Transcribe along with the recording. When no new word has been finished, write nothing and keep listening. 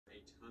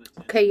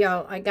Okay,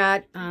 y'all, I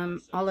got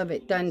all of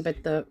it done,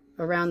 but the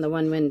around the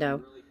one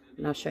window,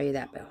 and I'll show you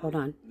that. But hold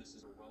on.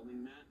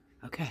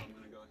 Okay.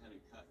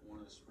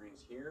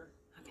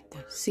 Look at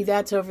this. See,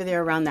 that's over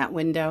there around that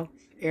window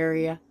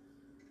area.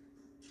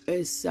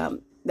 Is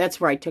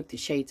that's where I took the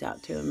shades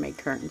out to and made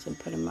curtains and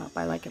put them up.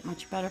 I like it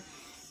much better.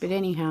 But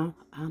anyhow,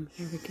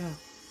 here we go.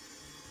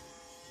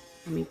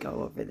 Let me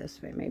go over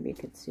this way. Maybe you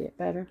could see it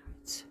better.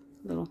 It's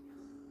a little.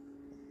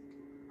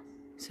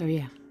 So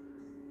yeah.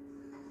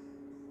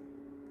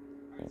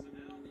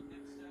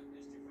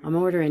 I'm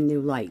ordering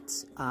new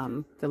lights.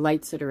 The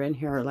lights that are in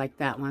here are like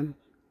that one.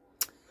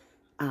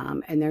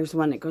 And there's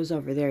one that goes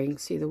over there. You can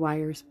see the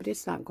wires, but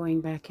it's not going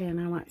back in.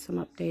 I want some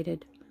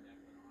updated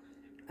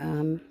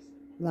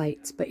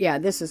lights. But yeah,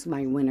 this is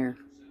my winter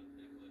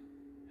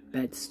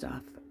bed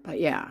stuff. But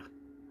yeah,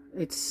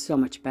 it's so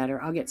much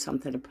better. I'll get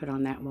something to put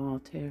on that wall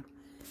too.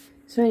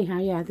 So anyhow,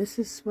 yeah, this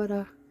is what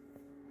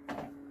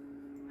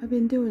I've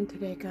been doing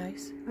today,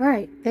 guys. All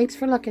right, thanks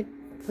for looking.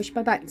 Push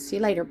my button. See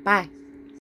you later. Bye.